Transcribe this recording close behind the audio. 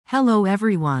Hello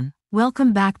everyone,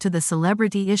 welcome back to the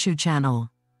Celebrity Issue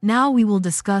channel. Now we will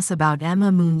discuss about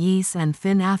Emme Muniz and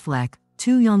Fin Affleck,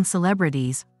 two young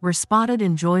celebrities, were spotted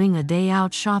enjoying a day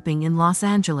out shopping in Los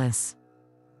Angeles.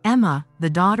 Emme, the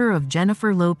daughter of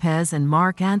Jennifer Lopez and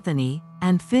Marc Anthony,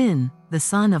 and Fin, the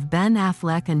son of Ben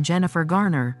Affleck and Jennifer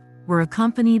Garner, were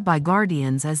accompanied by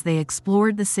guardians as they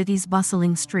explored the city's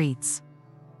bustling streets.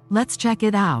 Let's check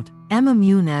it out. Emme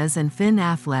Muniz and Fin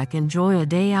Affleck enjoy a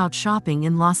day out shopping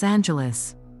in Los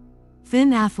Angeles.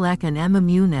 Fin Affleck and Emme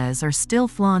Muniz are still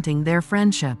flaunting their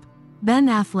friendship. Ben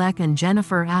Affleck and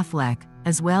Jennifer Affleck,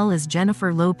 as well as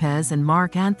Jennifer Lopez and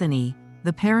Marc Anthony,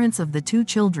 the parents of the two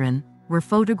children, were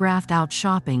photographed out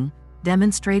shopping,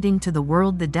 demonstrating to the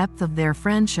world the depth of their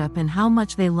friendship and how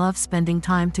much they love spending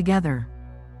time together.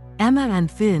 Emme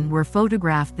and Fin were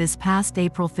photographed this past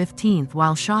April 15th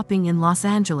while shopping in Los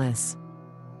Angeles.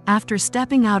 After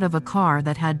stepping out of a car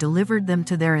that had delivered them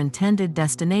to their intended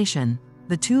destination,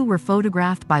 the two were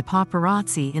photographed by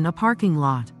paparazzi in a parking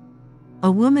lot.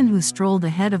 A woman who strolled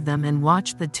ahead of them and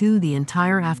watched the two the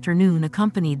entire afternoon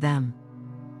accompanied them.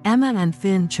 Emme and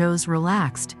Fin chose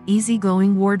relaxed,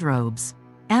 easygoing wardrobes.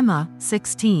 Emme,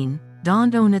 16,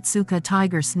 donned Onitsuka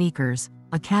tiger sneakers,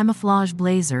 a camouflage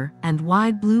blazer, and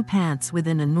wide blue pants with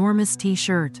an enormous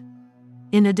t-shirt.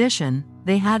 In addition,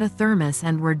 they had a thermos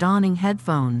and were donning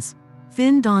headphones.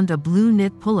 Fin donned a blue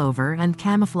knit pullover and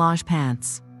camouflage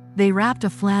pants. They wrapped a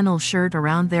flannel shirt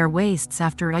around their waists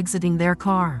after exiting their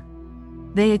car.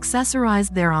 They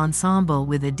accessorized their ensemble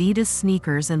with Adidas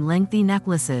sneakers and lengthy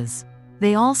necklaces.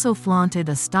 They also flaunted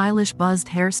a stylish buzzed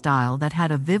hairstyle that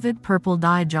had a vivid purple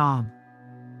dye job.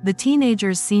 The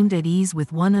teenagers seemed at ease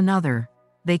with one another.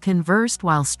 They conversed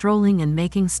while strolling and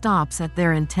making stops at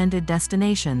their intended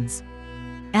destinations.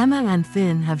 Emme and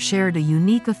Fin have shared a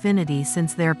unique affinity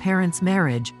since their parents'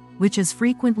 marriage, which is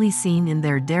frequently seen in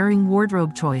their daring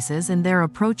wardrobe choices and their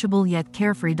approachable yet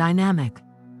carefree dynamic.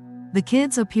 The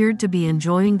kids appeared to be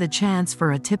enjoying the chance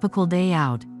for a typical day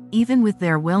out, even with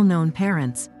their well-known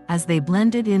parents, as they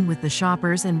blended in with the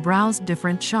shoppers and browsed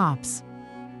different shops.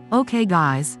 Okay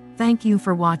guys, thank you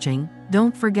for watching.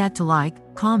 Don't forget to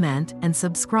like, comment, and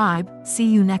subscribe. See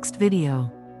you next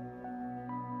video.